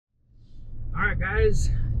guys,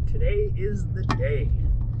 today is the day.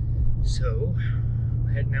 So I'm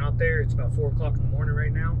heading out there. It's about 4 o'clock in the morning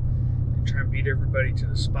right now. I'm trying to beat everybody to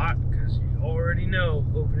the spot because you already know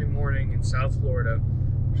opening morning in South Florida,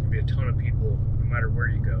 there's gonna be a ton of people no matter where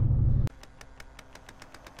you go.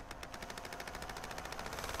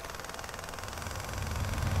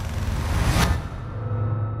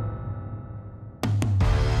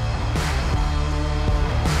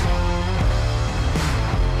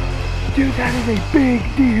 Dude, that is a big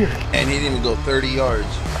deer. And he didn't go 30 yards.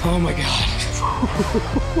 Oh my God.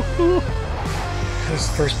 That was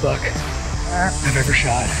the first buck I've ever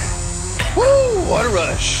shot. Woo, what a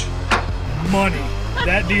rush. Money.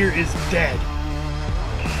 That deer is dead.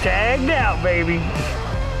 Tagged out, baby.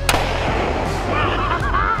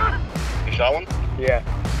 You shot one? Yeah.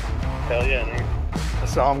 Hell yeah, man. I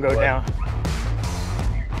saw him go down.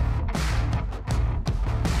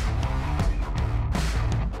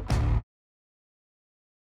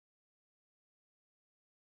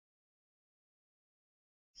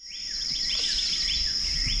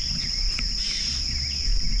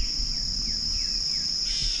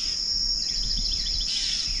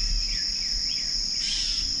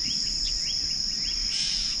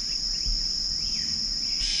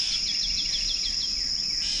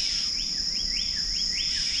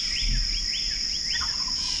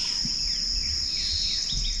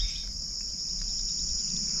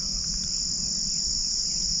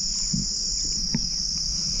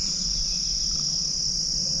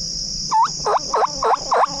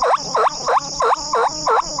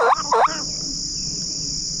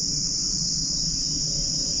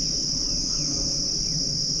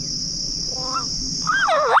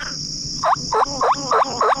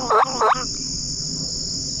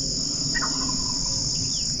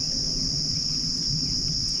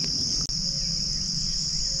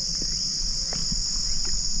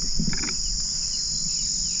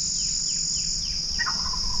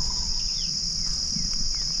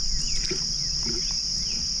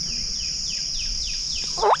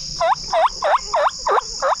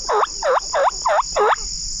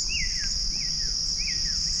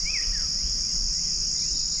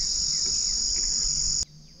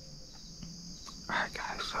 Alright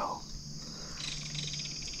guys, so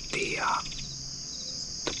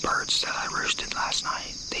the birds that I roosted last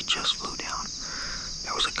night, they just flew down.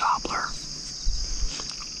 There was a gobbler,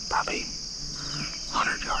 probably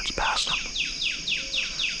 100 yards past them.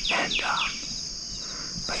 And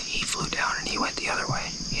but he flew down and he went the other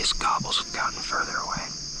way. His gobbles have gotten further away.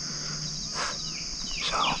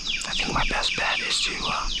 So I think my best bet is to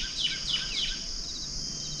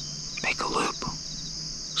make a loop.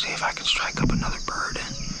 See if I can strike up another bird,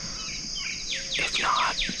 and if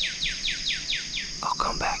not, I'll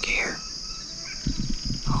come back here.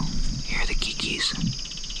 Oh, hear the kikis.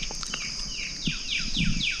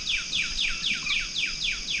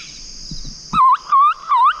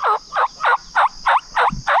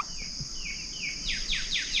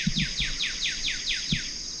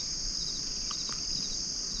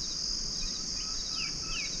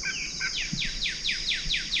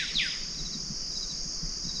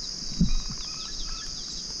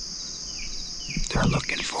 They're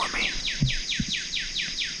looking for me.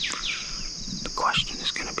 The question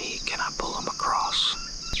is going to be, can I pull them across?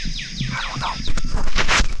 I don't know.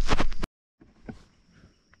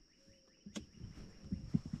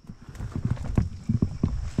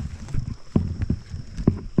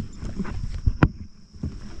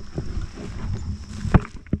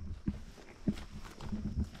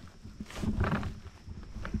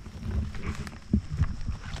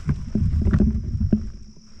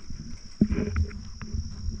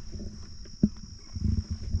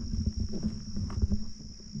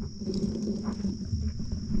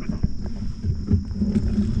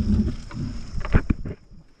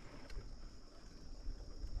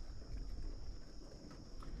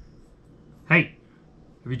 Hey,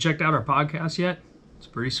 have you checked out our podcast yet? It's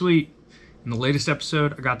pretty sweet. In the latest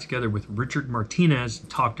episode, I got together with Richard Martinez and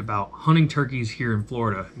talked about hunting turkeys here in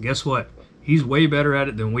Florida. And guess what? He's way better at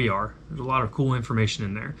it than we are. There's a lot of cool information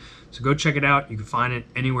in there. So go check it out. You can find it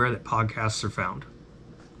anywhere that podcasts are found.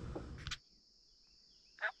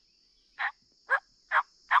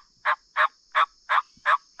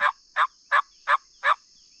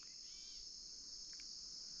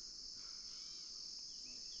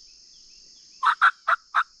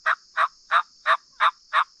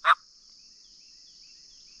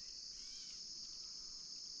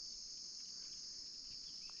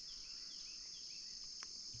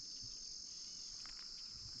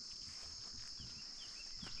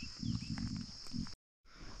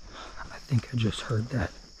 I think I just heard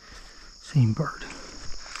that same bird.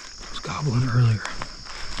 Those gobbling earlier,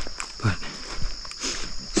 but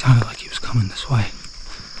it sounded like he was coming this way.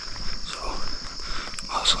 So I'm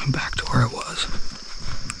hustling back to where it was.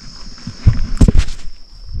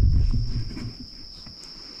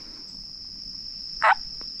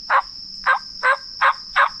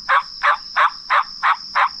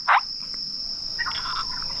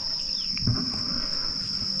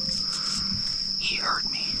 He heard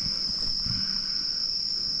me.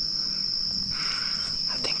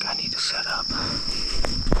 I think I need to set up.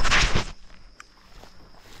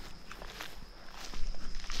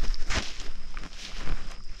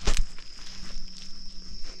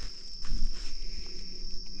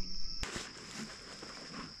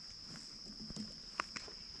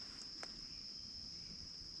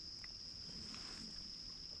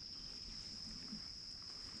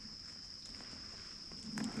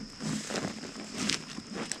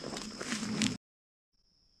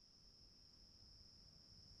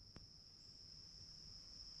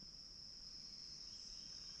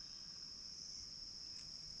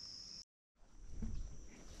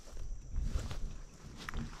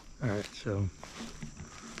 Alright, so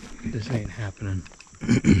this ain't happening.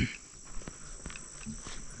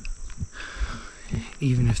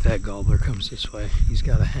 Even if that gobbler comes this way, he's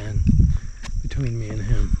got a hen between me and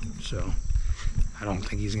him, so I don't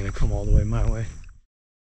think he's gonna come all the way my way.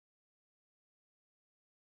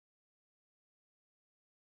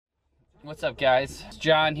 What's up, guys? It's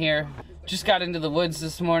John here. Just got into the woods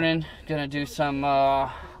this morning. Gonna do some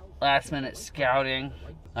last minute scouting.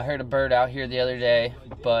 I heard a bird out here the other day,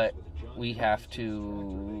 but we have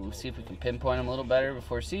to see if we can pinpoint them a little better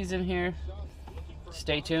before season here.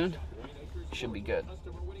 Stay tuned. Should be good.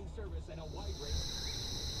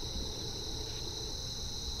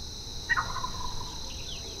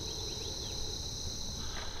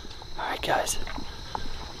 Alright, guys.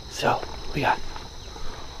 So, we got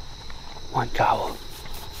one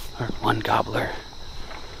gobbler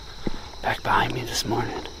back behind me this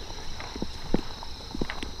morning.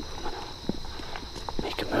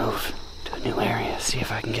 Make a move to a new area, see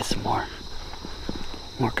if I can get some more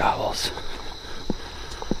gobbles.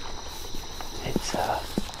 It's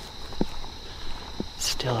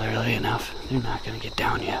still early enough. They're not gonna get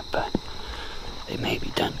down yet, but they may be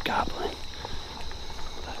done gobbling.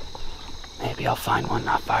 But maybe I'll find one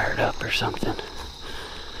not fired up or something.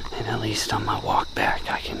 And at least on my walk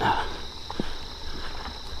back, I can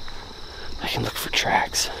look for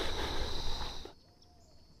tracks.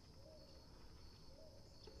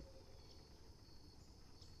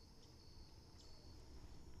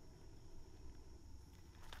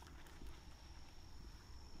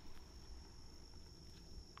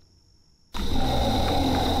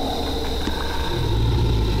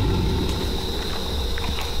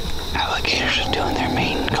 Alligators are doing their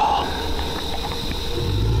mating call.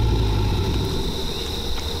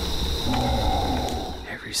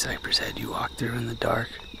 Every cypress head you walk through in the dark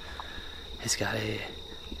has got a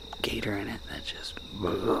gator in it that just...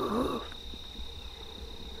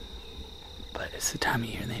 But it's the time of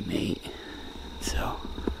year they mate, so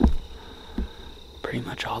pretty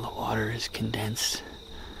much all the water is condensed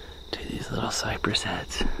to these little cypress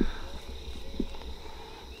heads.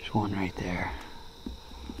 There's one right there.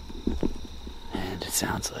 And it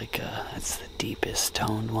sounds like that's the deepest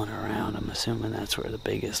toned one around. I'm assuming that's where the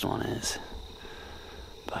biggest one is.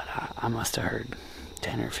 But I must have heard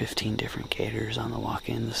 10 or 15 different gators on the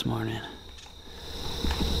walk-in this morning.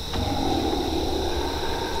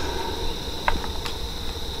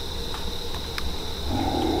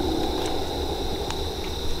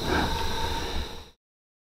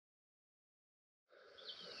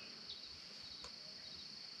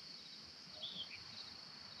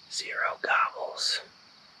 Zero gobbles.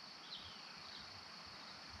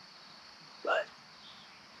 But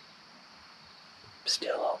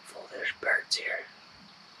still hopeful there's birds here.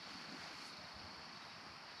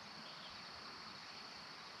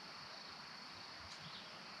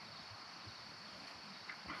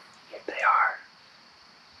 If they are,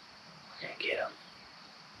 we're gonna get them.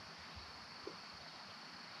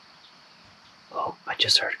 Oh, I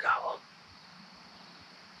just heard a gobble.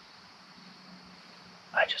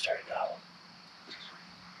 I just heard a gobble.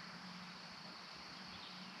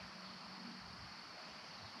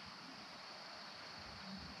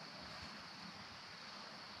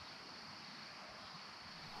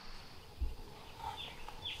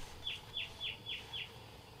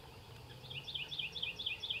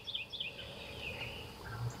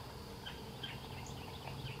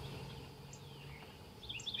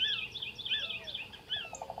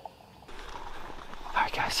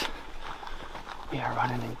 Alright, guys. We are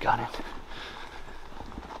running and gunning.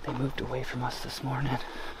 They moved away from us this morning.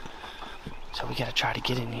 So we gotta try to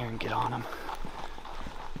get in here and get on them.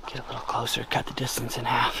 Get a little closer, cut the distance in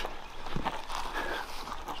half.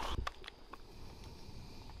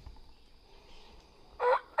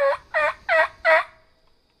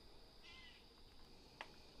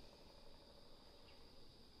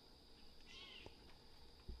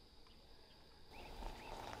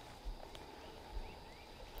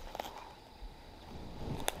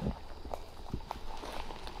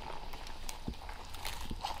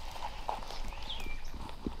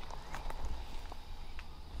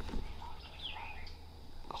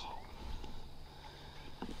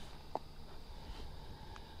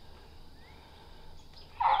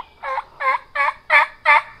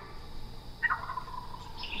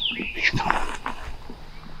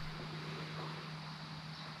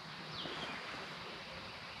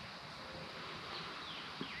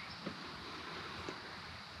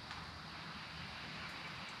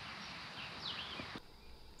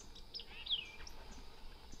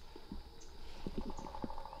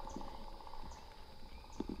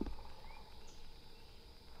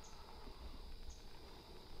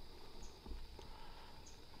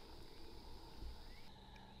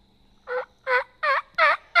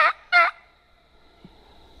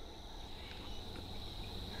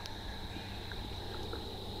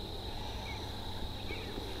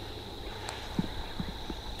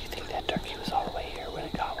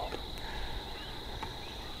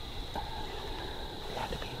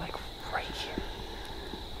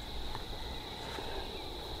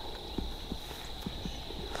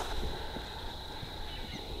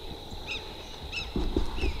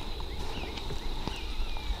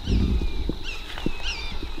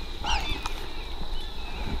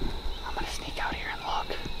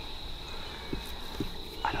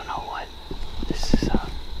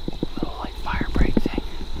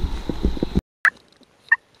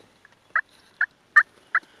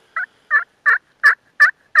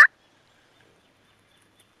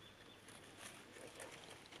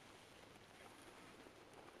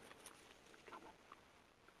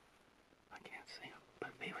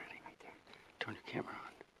 Turn your camera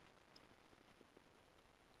on.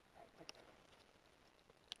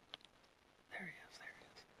 There he is, there he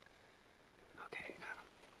is. Okay, got him.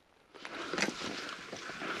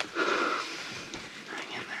 Hang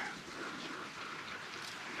in there.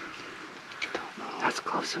 That's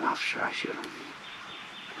close enough. Should I shoot him?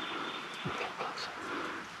 Get closer.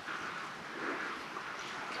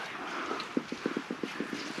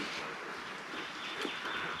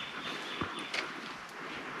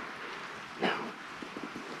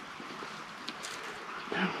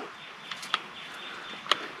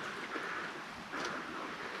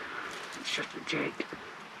 Shut the Jake.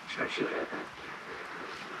 Should I shoot it?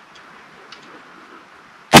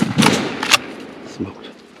 Smoked.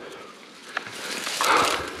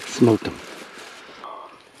 Smoked him.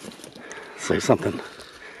 Say something.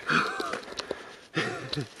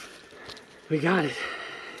 We got it.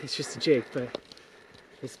 It's just a Jake, but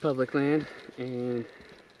it's public land, and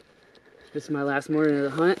this is my last morning of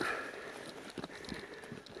the hunt.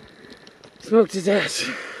 Smoked his ass.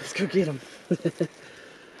 Let's go get him.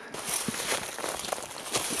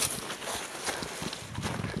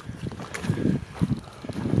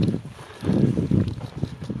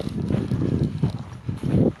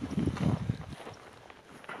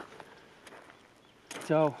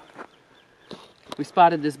 So we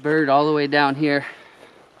spotted this bird all the way down here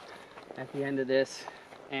at the end of this,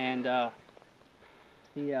 and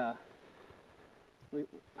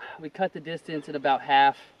we cut the distance at about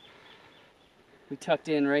half. We tucked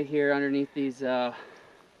in right here underneath these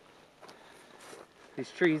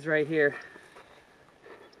trees right here.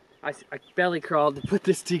 I belly crawled to put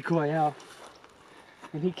this decoy out,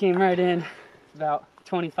 and he came right in about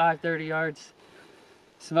 25-30 yards.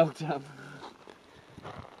 Smoked him.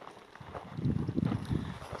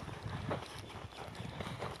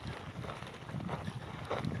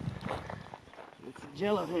 It's a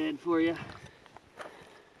jello head for you.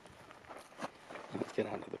 Let's get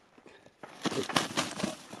onto the...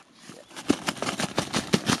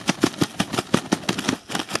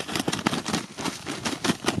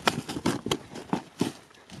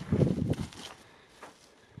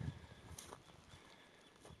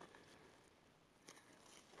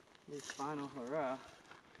 Final hurrah.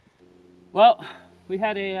 Well, we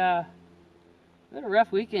had a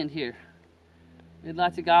rough weekend here. We had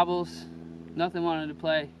lots of gobbles. Nothing wanted to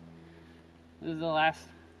play. This is the last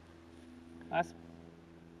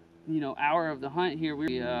hour of the hunt here.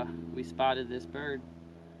 We spotted this bird.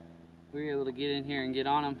 We were able to get in here and get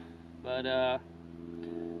on him, but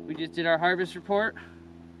we just did our harvest report.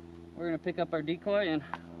 We're gonna pick up our decoy and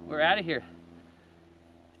we're out of here.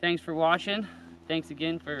 Thanks for watching. Thanks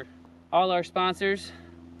again for all our sponsors.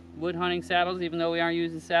 Wood hunting saddles, even though we aren't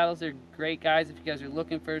using saddles, they're great guys if you guys are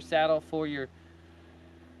looking for a saddle for your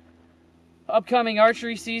upcoming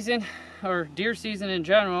archery season or deer season in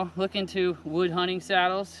general. Look into wood hunting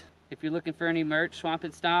saddles. If you're looking for any merch, Swamp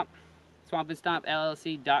and Stomp,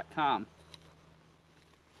 swampandstompllc.com.